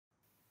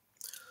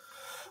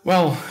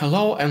Well,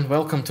 hello and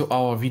welcome to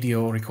our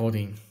video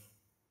recording.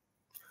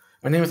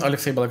 My name is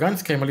Alexei. I'm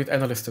a lead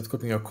analyst at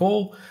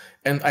Call,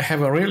 and I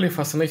have a really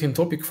fascinating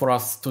topic for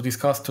us to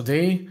discuss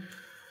today.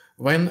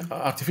 When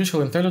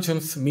artificial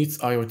intelligence meets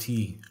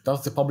IoT,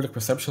 does the public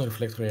perception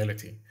reflect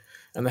reality?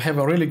 And I have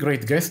a really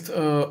great guest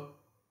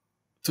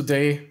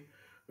today,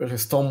 which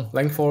is Thom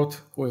Langford,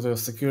 who is a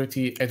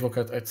security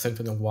advocate at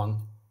SentinelOne.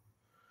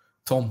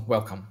 Thom,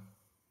 welcome.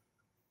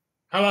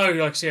 Hello,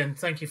 Alexei, and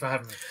thank you for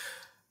having me.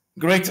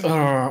 Great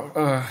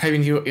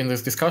having you in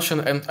this discussion,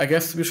 and I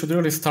guess we should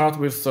really start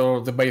with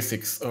the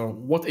basics.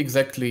 What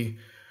exactly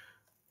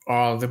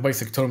are the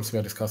basic terms we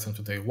are discussing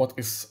today? What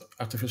is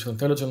artificial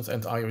intelligence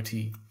and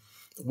IoT?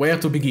 Where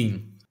to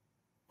begin?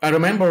 I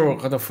remember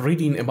kind of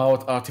reading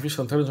about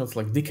artificial intelligence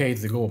like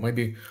decades ago,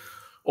 maybe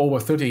over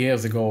 30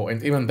 years ago,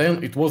 and even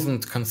then it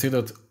wasn't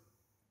considered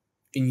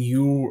a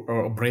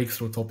new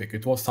breakthrough topic.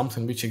 It was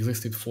something which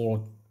existed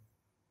for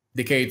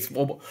decades,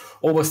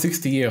 over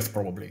 60 years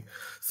probably.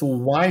 So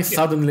why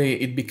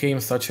suddenly it became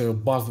such a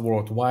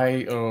buzzword?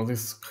 Why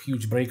this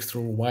huge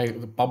breakthrough? Why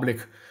the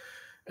public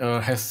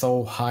has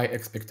so high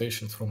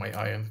expectations from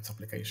AI and its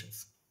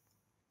applications?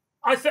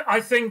 I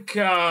think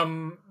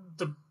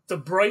the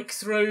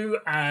breakthrough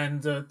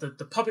and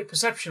the public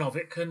perception of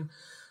it can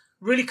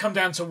really come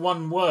down to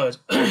one word,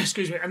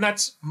 excuse me, and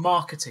that's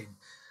marketing.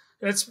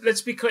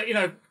 Let's be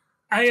clear,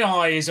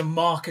 AI is a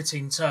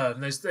marketing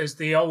term. There's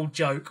the old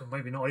joke, or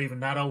maybe not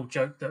even that old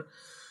joke, that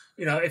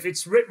if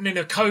it's written in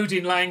a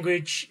coding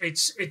language,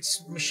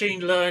 it's machine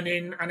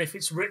learning, and if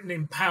it's written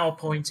in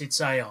PowerPoint, it's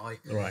AI.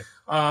 Right.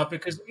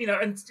 Because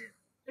and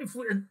if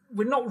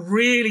we're not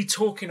really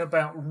talking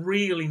about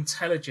real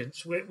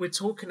intelligence. We're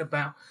talking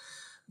about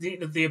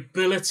the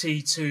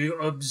ability to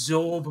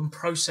absorb and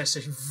process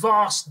a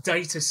vast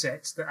data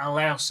sets that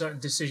allow certain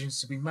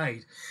decisions to be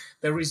made.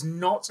 There is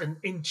not an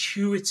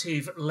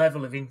intuitive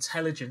level of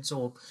intelligence,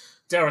 or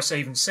dare I say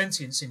even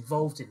sentience,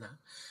 involved in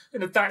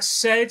that. That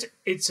said,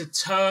 it's a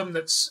term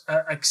that's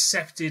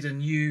accepted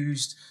and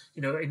used,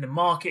 in the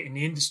market, in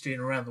the industry,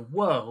 and around the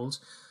world.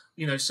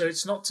 So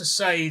it's not to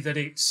say that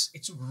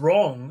it's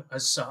wrong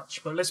as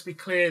such, but let's be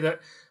clear that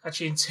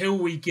actually until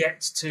we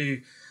get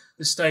to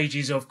the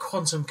stages of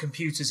quantum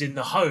computers in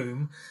the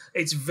home,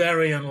 it's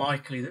very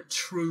unlikely that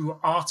true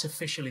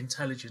artificial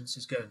intelligence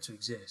is going to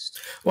exist.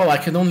 Well, I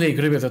can only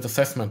agree with that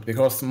assessment,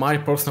 because my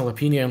personal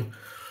opinion,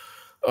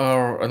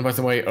 and by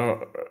the way,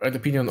 an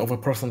opinion of a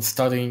person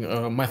studying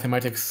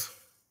mathematics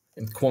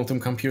and quantum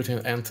computing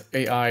and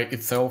AI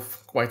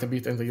itself quite a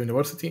bit in the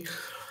university,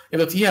 is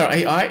that,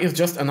 AI is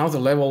just another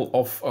level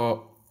of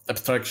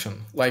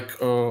abstraction. Like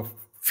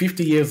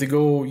 50 years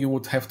ago, you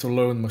would have to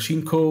learn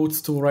machine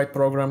codes to write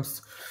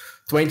programs.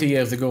 20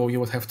 years ago, you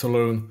would have to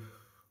learn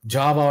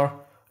Java,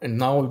 and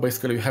now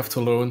basically you have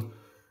to learn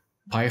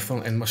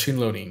Python and machine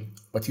learning.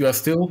 But you are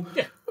still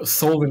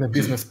solving a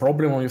business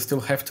problem, or you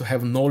still have to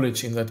have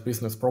knowledge in that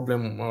business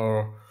problem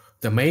or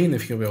domain,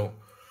 if you will.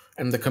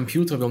 And the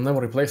computer will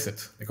never replace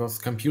it, because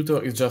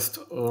computer is just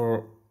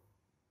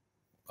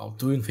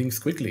doing things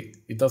quickly.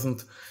 It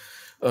doesn't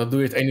do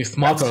it any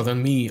smarter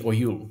than me or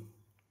you.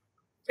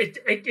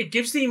 It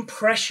gives the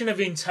impression of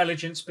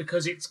intelligence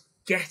because it's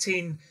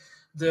getting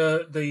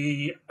the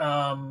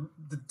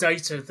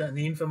data and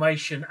the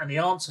information and the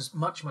answers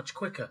much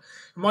quicker.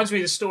 Reminds me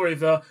of the story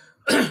of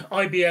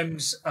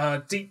IBM's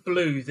Deep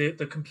Blue,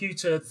 the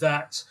computer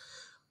that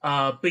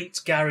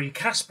beat Gary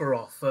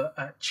Kasparov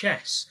at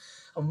chess.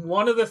 And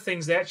one of the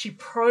things they actually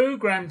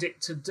programmed it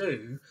to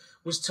do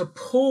was to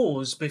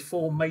pause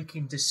before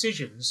making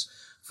decisions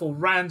for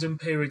random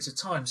periods of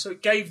time. So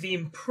it gave the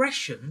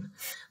impression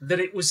that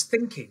it was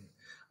thinking.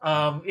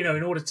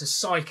 In order to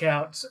psych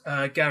out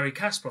Gary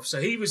Kasparov.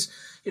 So he was,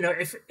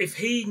 if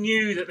he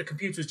knew that the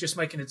computer was just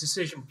making a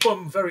decision,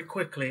 boom, very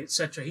quickly,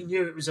 etc., he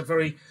knew it was a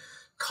very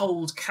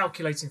cold,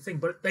 calculating thing,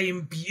 but they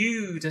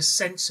imbued a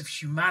sense of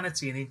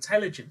humanity and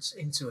intelligence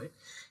into it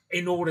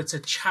in order to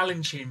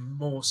challenge him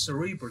more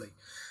cerebrally.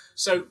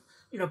 So,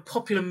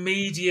 popular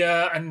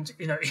media and,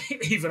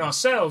 even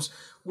ourselves,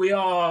 we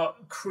are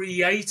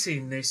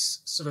creating this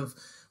sort of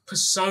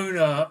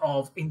persona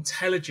of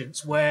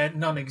intelligence where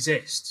none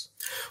exists.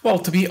 Well,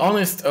 to be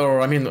honest,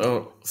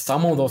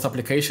 some of those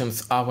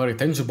applications are very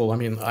tangible.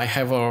 I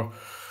have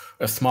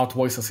a smart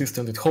voice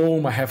assistant at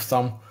home. I have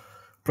some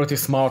pretty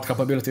smart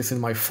capabilities in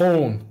my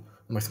phone,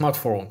 my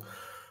smartphone,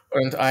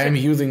 and I am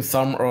using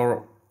some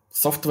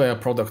software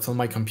products on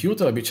my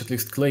computer which at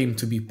least claim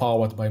to be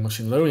powered by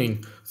machine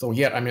learning. So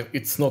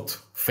it's not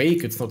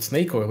fake, it's not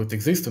snake oil, it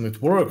exists and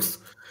it works.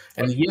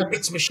 And yet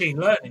it's machine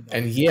learning.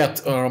 And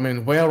yet,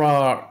 where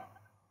are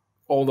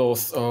all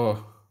those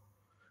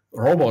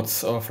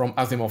robots from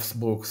Asimov's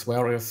books?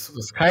 Where is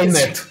the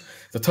Skynet,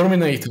 the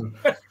Terminator?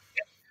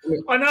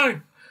 I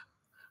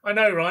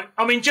know, right?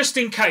 Just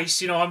in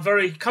case, I'm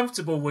very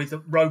comfortable with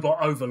robot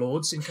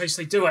overlords in case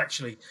they do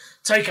actually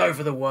take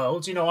over the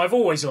world. I've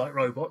always liked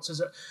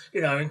robots,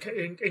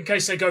 in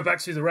case they go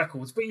back through the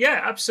records. But yeah,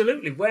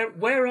 absolutely.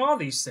 Where are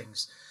these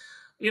things?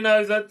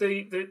 That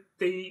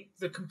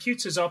the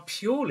computers are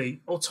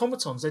purely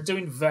automatons. They're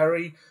doing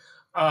very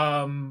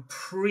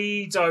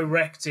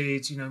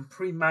pre-directed,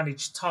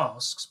 pre-managed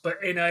tasks,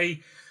 but in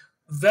a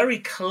very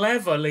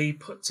cleverly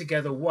put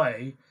together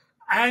way,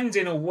 and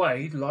in a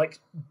way like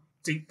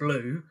Deep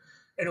Blue,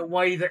 in a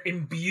way that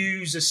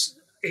imbues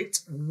it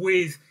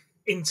with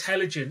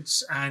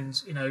intelligence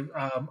and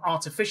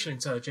artificial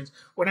intelligence,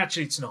 when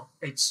actually it's not.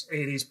 It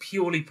is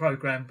purely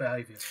programmed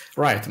behavior.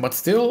 Right, but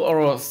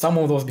still, some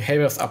of those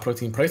behaviors are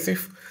pretty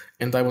impressive,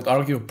 and I would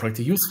argue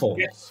pretty useful.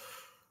 Yes.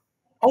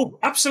 Oh,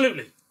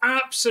 absolutely.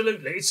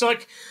 Absolutely. It's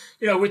like,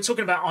 we're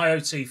talking about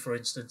IoT, for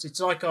instance. It's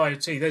like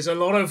IoT. There's a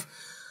lot of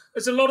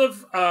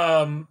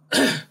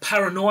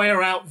paranoia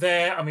out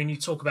there. I mean, you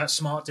talk about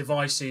smart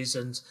devices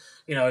and,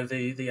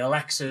 the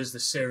Alexas, the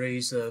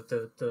Siris,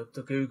 the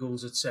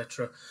Googles,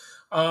 etc.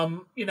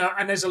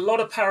 And there's a lot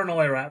of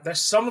paranoia out there.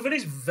 Some of it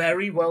is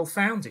very well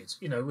founded,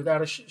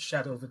 without a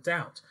shadow of a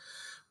doubt.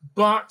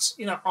 But,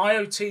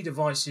 IoT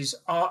devices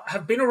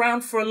have been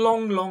around for a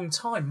long, long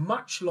time,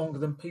 much longer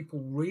than people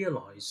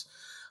realize,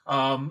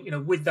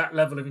 with that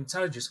level of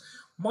intelligence.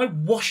 My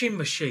washing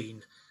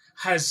machine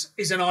is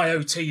an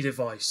IoT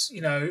device.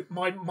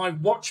 My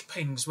watch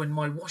pings when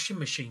my washing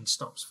machine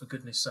stops, for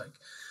goodness sake,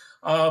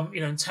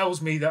 and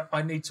tells me that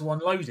I need to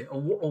unload it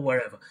or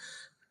wherever.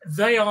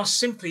 They are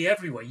simply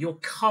everywhere. Your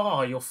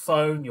car, your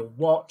phone, your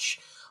watch,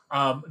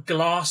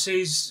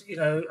 glasses,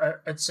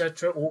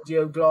 etc.,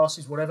 audio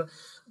glasses, whatever.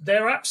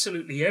 They're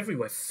absolutely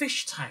everywhere.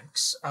 Fish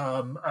tanks,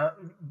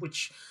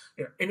 which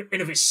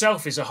in of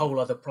itself is a whole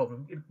other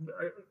problem.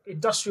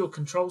 Industrial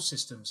control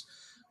systems.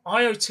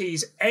 IoT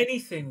is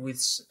anything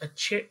with a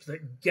chip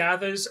that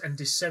gathers and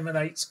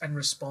disseminates and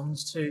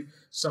responds to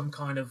some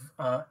kind of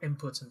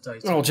input and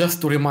data. Well,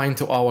 just to remind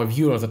to our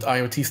viewers that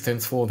IoT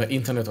stands for the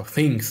Internet of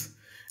Things.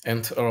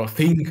 And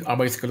things are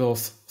basically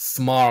those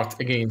smart,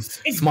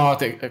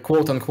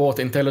 quote-unquote,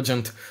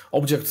 intelligent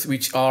objects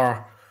which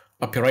are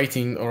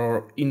operating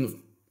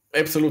in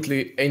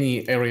absolutely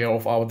any area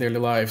of our daily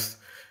lives.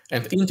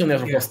 And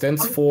Internet, of course,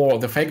 stands for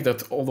the fact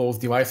that all those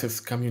devices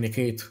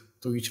communicate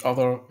to each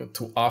other,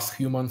 to us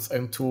humans,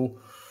 and to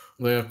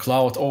the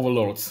cloud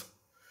overlords.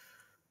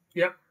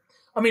 Yeah.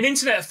 I mean,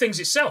 Internet of Things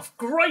itself,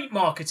 great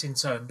marketing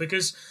term,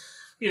 because,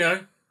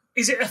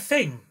 is it a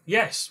thing?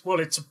 Yes. Well,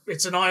 it's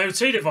an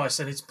IoT device,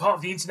 and it's part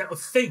of the Internet of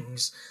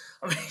Things.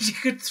 I mean, you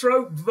could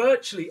throw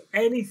virtually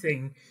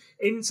anything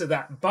into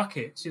that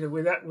bucket,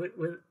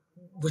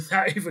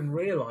 without even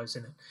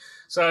realizing it.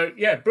 So,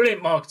 yeah,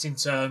 brilliant marketing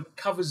term,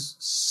 covers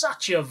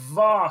such a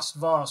vast,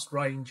 vast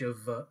range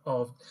of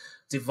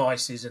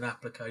devices and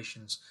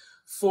applications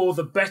for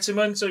the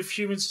betterment of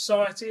human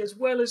society, as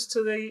well as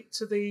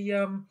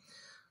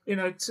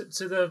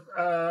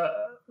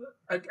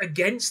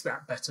against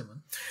that betterment.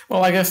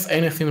 Well, I guess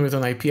anything with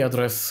an IP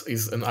address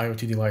is an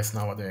IoT device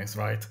nowadays,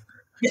 right?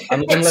 Yeah,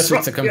 unless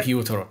it's a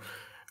computer. Yeah.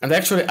 And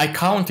actually, I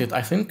counted,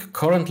 I think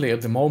currently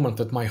at the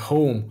moment at my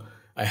home,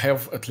 I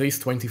have at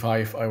least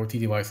 25 IoT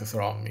devices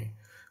around me.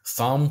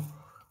 Some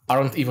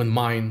aren't even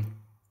mine,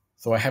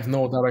 so I have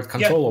no direct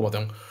control over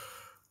them.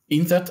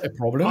 Is that a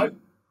problem?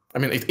 I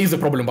mean, it is a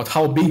problem, but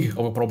how big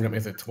of a problem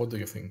is it? What do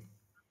you think?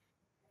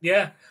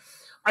 Yeah,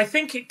 I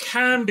think it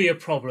can be a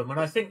problem. And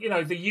I think,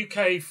 the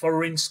UK,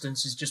 for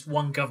instance, is just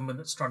one government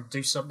that's trying to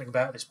do something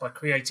about this by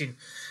creating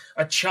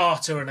a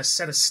charter and a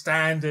set of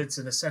standards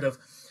and a set of,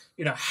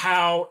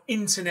 how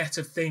Internet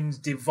of Things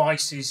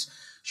devices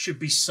should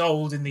be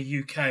sold in the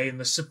UK and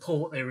the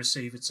support they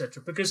receive,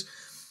 etc. Because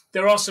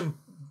there are some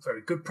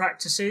very good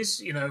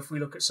practices. If we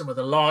look at some of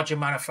the larger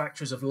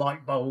manufacturers of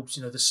light bulbs,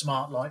 the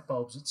smart light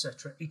bulbs,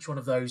 etc., each one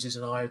of those is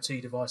an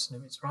IoT device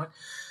in its right.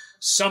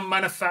 Some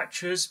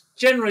manufacturers,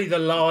 generally the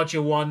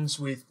larger ones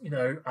with,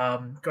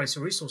 greater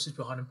resources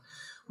behind them,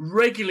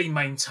 regularly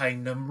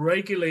maintain them,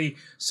 regularly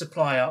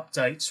supply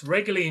updates,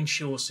 regularly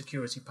ensure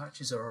security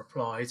patches are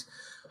applied,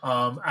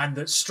 and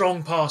that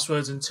strong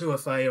passwords and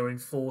 2FA are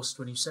enforced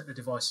when you set the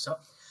devices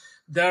up.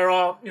 There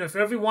are, for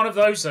every one of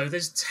those, though,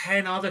 there's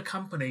 10 other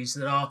companies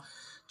that are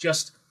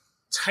just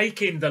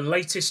taking the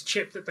latest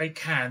chip that they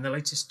can, the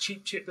latest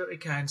cheap chip that they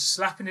can,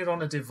 slapping it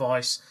on a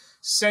device,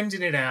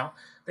 sending it out.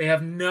 They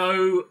have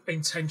no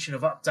intention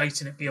of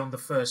updating it beyond the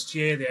first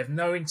year. They have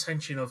no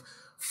intention of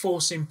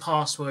forcing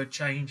password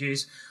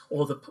changes,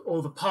 or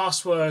the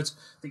password,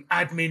 the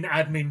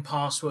admin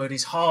password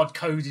is hard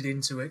coded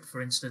into it,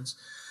 for instance.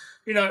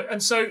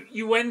 And so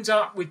you end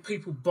up with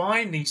people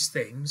buying these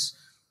things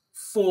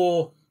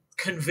for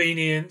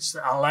convenience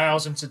that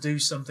allows them to do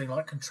something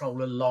like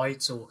control a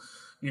light or,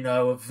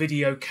 a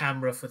video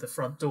camera for the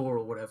front door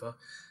or whatever.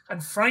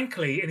 And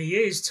frankly, in a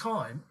year's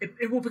time,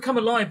 it will become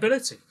a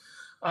liability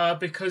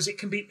because it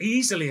can be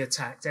easily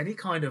attacked. Any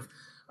kind of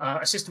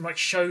a system like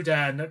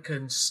Shodan that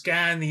can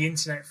scan the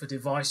internet for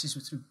devices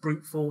through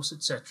brute force,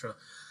 etc.,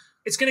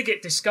 it's going to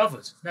get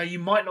discovered. Now, you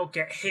might not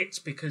get hit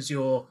because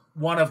you're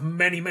one of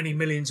many, many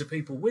millions of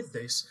people with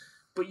this,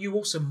 but you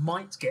also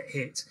might get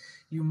hit.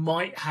 You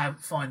might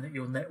find that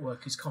your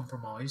network is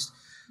compromised,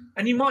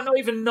 and you might not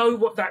even know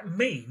what that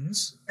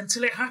means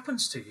until it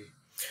happens to you.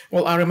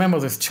 Well, I remember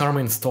this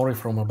charming story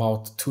from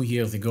about 2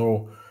 years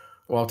ago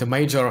about a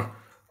major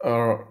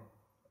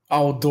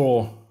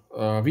outdoor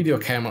video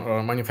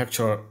camera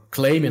manufacturer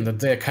claiming that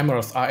their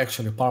cameras are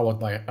actually powered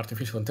by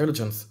artificial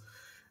intelligence.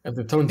 And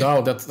it turned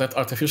out that that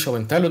artificial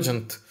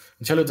intelligence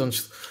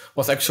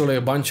was actually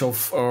a bunch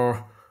of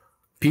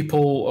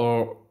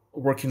people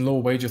working low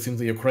wages in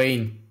the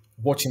Ukraine,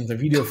 watching the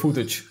video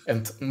footage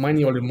and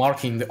manually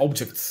marking the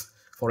objects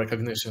for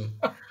recognition.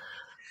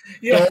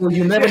 Yeah, So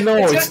you never know.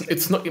 exactly.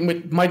 It's not.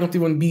 It might not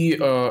even be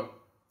a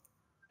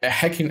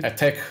hacking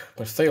attack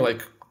per se,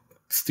 like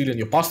stealing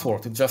your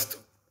password. It's just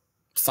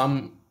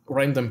some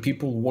random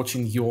people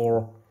watching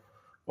your,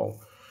 well,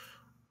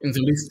 in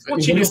the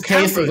Watching your least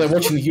case, they're cameras.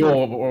 watching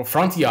your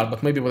front yard,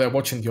 but maybe they're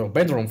watching your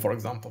bedroom, for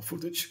example,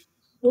 footage.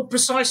 Well,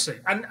 precisely,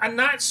 and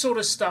that sort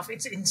of stuff.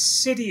 It's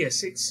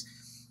insidious. It's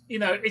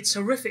it's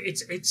horrific.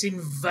 It's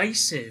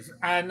invasive,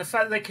 and the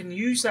fact that they can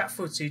use that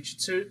footage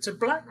to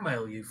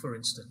blackmail you, for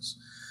instance.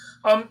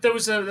 There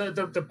was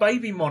the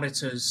baby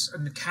monitors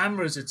and the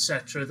cameras,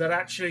 etc., that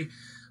actually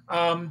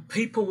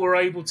people were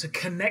able to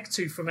connect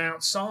to from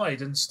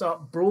outside and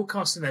start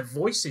broadcasting their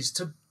voices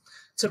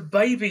to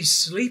babies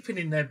sleeping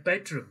in their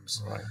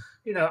bedrooms. Right.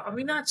 I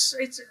mean, that's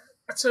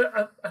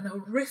an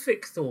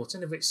horrific thought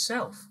in of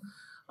itself,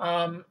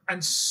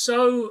 and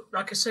so,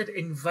 like I said,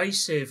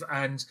 invasive.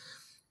 And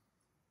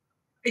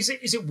is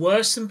it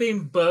worse than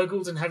being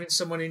burgled and having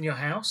someone in your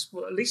house?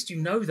 Well, at least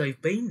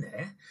they've been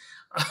there.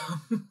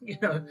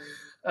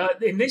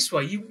 In this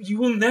way, you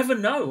will never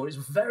know. It's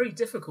very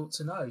difficult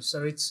to know.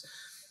 So it's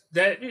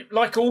there,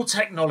 like all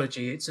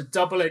technology, it's a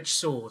double-edged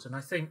sword. And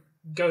I think,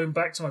 going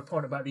back to my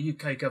point about the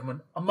UK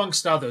government,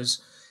 amongst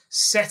others,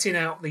 setting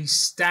out these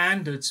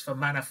standards for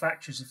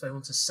manufacturers if they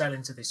want to sell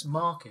into this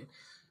market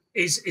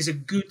is a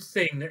good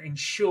thing that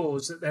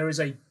ensures that there is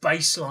a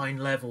baseline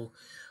level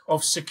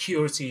of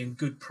security and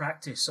good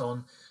practice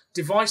on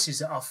devices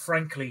that are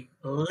frankly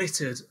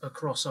littered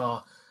across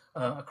our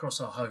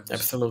homes.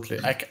 Absolutely.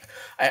 I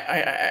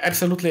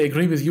absolutely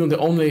agree with you. And the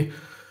only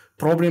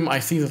problem I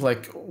see is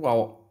like,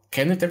 well,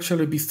 can it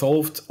actually be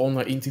solved on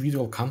an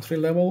individual country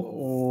level,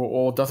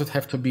 or does it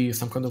have to be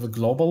some kind of a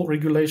global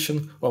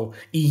regulation? Well,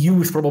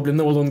 EU is probably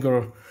no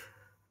longer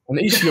an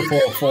issue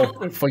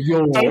for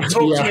you. Don't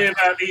talk to me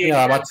about the EU.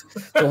 Yeah, but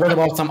so what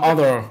about some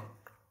other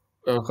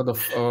kind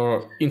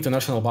of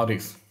international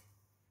bodies?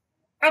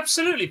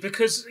 Absolutely,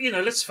 because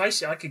let's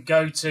face it, I could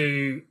go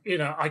to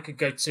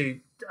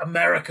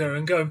America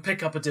and go and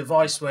pick up a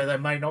device where there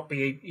may not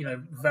be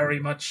very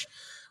much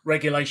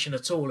regulation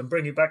at all, and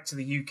bring it back to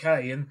the UK,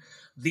 and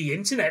the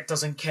internet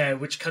doesn't care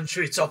which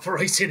country it's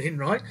operating in,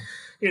 right?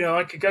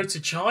 I could go to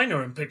China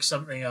and pick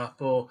something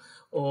up,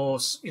 or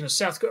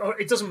South Korea.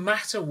 It doesn't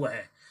matter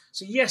where.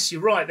 So yes,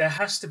 you're right. There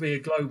has to be a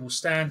global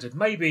standard,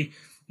 maybe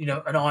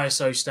an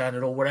ISO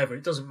standard or whatever.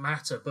 It doesn't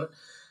matter, but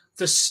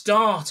the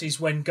start is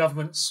when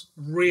governments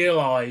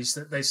realise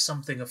that there's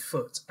something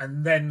afoot,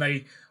 and then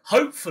they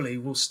hopefully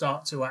will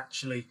start to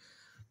actually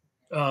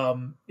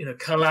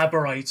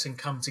collaborate and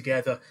come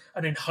together,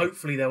 and then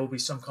hopefully there will be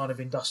some kind of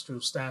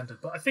industrial standard.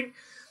 But I think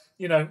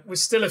we're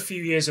still a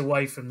few years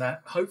away from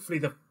that. Hopefully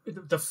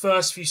the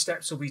first few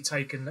steps will be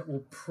taken that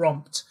will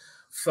prompt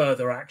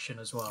further action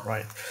as well.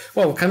 Right.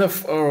 Well, kind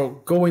of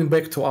going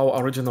back to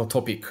our original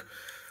topic,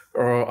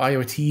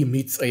 IoT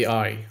meets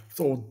AI.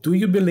 So do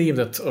you believe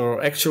that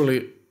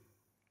actually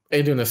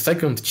adding a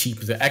second chip,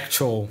 the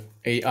actual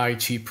AI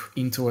chip,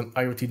 into an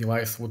IoT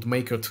device would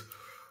make it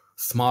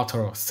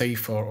smarter,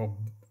 safer, or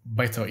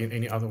better in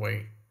any other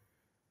way?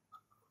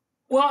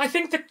 Well, I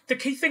think the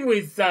key thing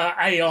with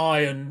AI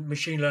and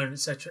machine learning,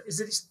 etc., is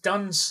that it's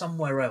done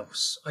somewhere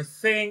else. I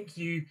think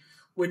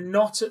we're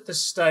not at the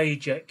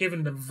stage yet,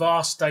 given the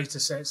vast data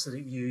sets that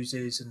it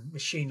uses, and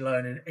machine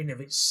learning in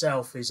of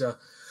itself is a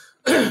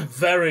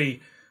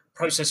very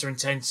processor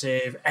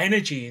intensive,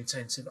 energy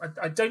intensive.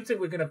 I don't think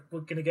we're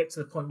gonna get to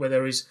the point where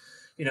there is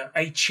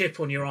a chip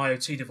on your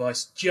IoT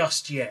device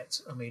just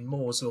yet. I mean,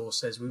 Moore's law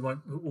says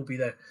we'll be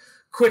there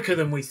quicker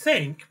than we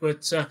think,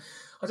 but I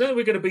don't think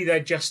we're going to be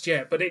there just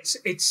yet. But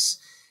it's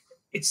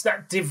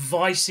that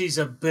device's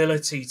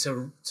ability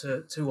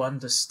to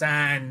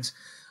understand,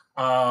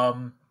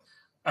 to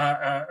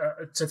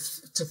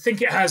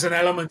think it has an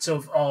element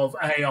of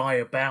AI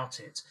about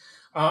it,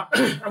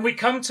 and we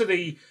come to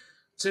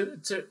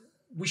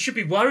we should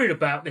be worried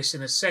about this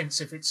in a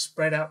sense if it's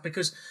spread out,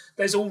 because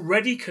there's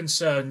already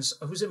concerns.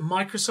 Was it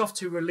Microsoft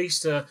who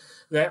released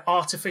their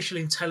artificial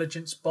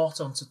intelligence bot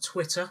onto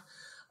Twitter?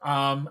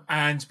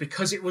 And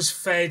because it was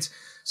fed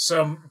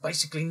some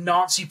basically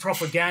Nazi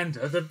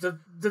propaganda,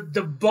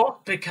 the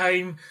bot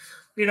became,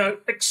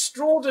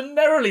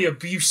 extraordinarily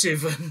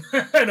abusive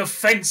and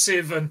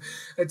offensive and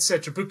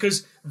etc.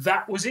 Because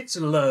that was its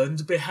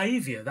learned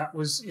behavior. That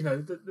was,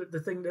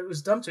 the thing that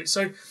was done to it.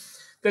 So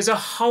there's a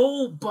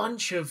whole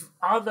bunch of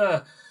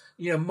other,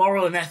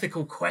 moral and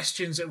ethical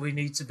questions that we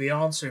need to be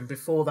answering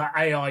before that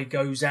AI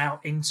goes out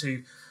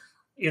into,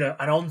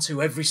 and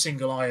onto every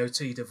single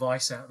IoT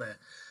device out there.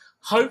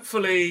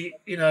 Hopefully,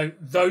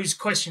 those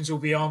questions will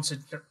be answered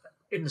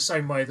in the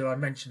same way that I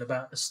mentioned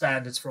about the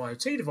standards for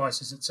IoT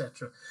devices,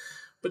 etc.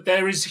 but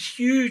there is a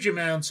huge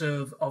amount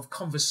of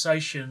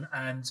conversation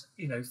and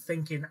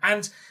thinking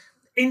and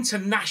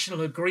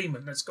international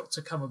agreement that's got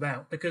to come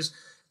about, because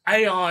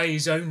AI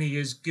is only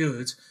as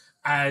good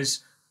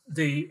as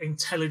the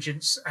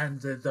intelligence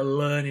and the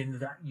learning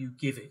that you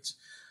give it.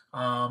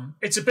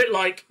 It's a bit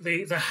like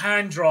the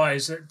hand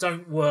dryers that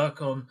don't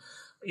work on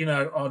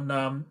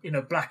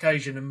Black,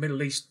 Asian, and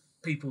Middle East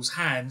people's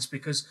hands,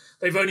 because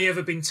they've only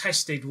ever been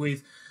tested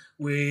with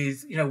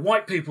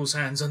white people's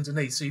hands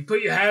underneath. So you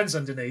put your hands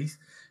underneath,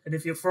 and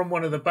if you're from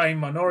one of the BAME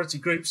minority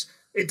groups,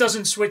 it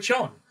doesn't switch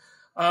on.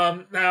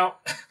 Now,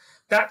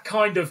 that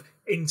kind of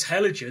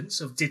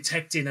intelligence of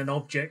detecting an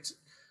object,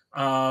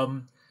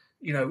 and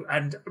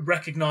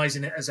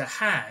recognizing it as a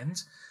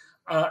hand,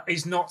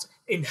 is not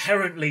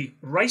inherently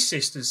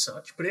racist as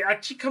such, but it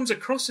actually comes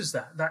across as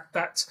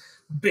that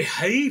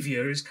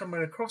behavior is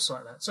coming across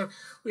like that. So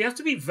we have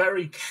to be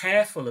very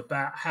careful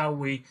about how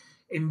we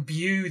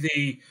imbue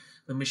the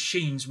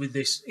machines with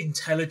this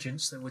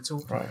intelligence that we're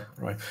talking about.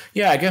 Right.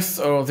 Yeah, I guess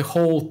the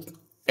whole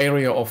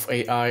area of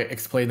AI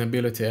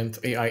explainability and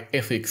AI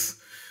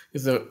ethics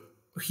is a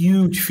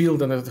huge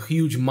field and a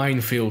huge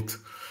minefield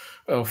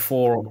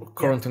for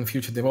current and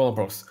future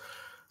developers.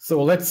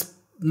 So let's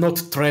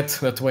not tread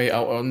that way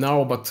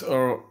now, but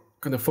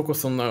kind of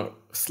focus on a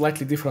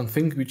slightly different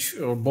thing, which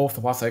both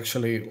of us are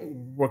actually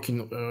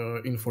working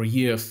in for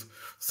years: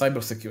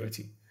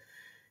 cybersecurity.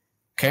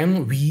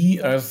 Can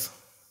we, as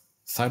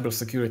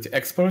cybersecurity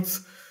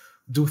experts,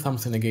 do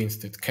something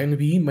against it? Can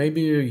we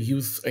maybe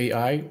use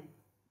AI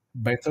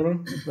better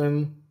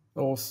than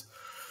those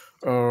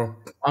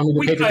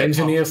uneducated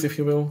engineers, if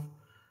you will?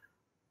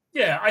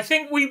 Yeah, I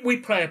think we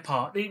play a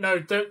part.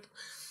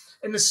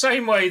 In the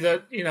same way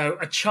that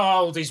a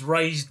child is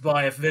raised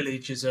by a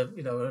village, as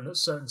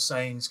certain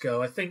sayings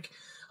go. I think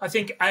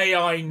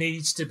AI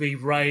needs to be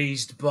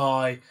raised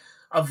by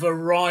a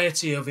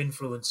variety of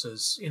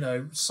influencers.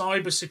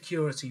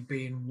 Cybersecurity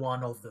being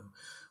one of them.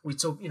 We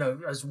talk,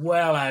 as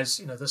well as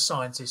the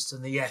scientists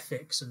and the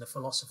ethics and the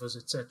philosophers,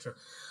 etc.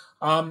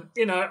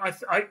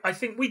 I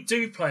think we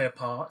do play a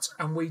part,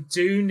 and we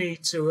do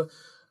need to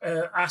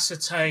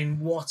ascertain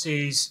what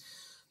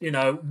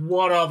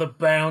are the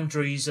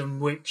boundaries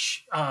in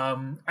which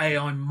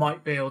AI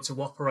might be able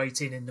to operate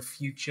in the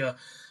future.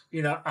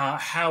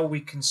 How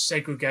we can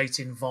segregate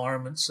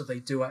environments so they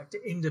do act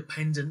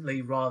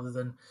independently rather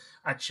than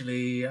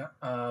actually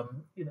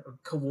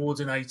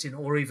coordinating,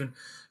 or even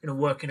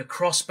working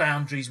across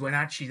boundaries when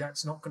actually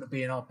that's not going to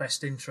be in our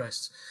best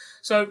interests.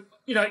 So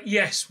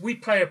yes, we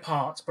play a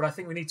part, but I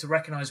think we need to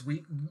recognize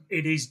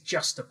it is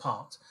just a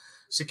part.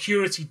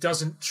 Security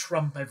doesn't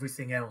trump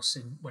everything else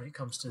when it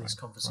comes to this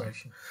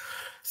conversation.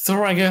 Right.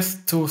 So I guess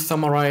to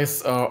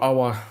summarize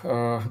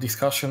our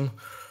discussion,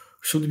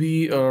 should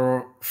we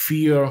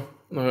fear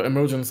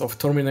emergence of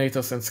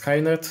Terminators and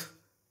Skynet?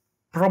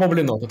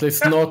 Probably not, at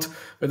least not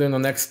within the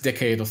next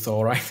decade or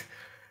so, right?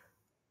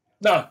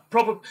 No,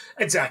 probably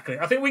exactly.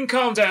 I think we can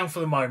calm down for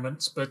the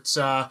moment, but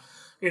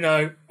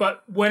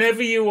but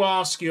whenever you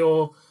ask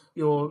your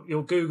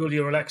Google,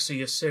 your Alexa,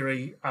 your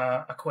Siri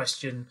a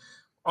question,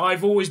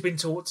 I've always been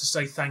taught to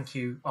say thank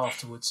you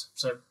afterwards.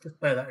 So just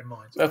bear that in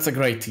mind. That's a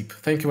great tip.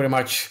 Thank you very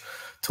much,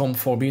 Tom,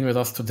 for being with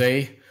us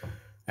today.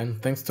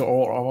 And thanks to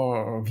all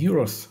our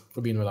viewers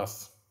for being with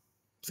us.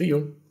 See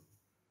you.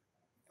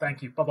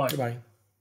 Thank you. Bye-bye. Bye-bye.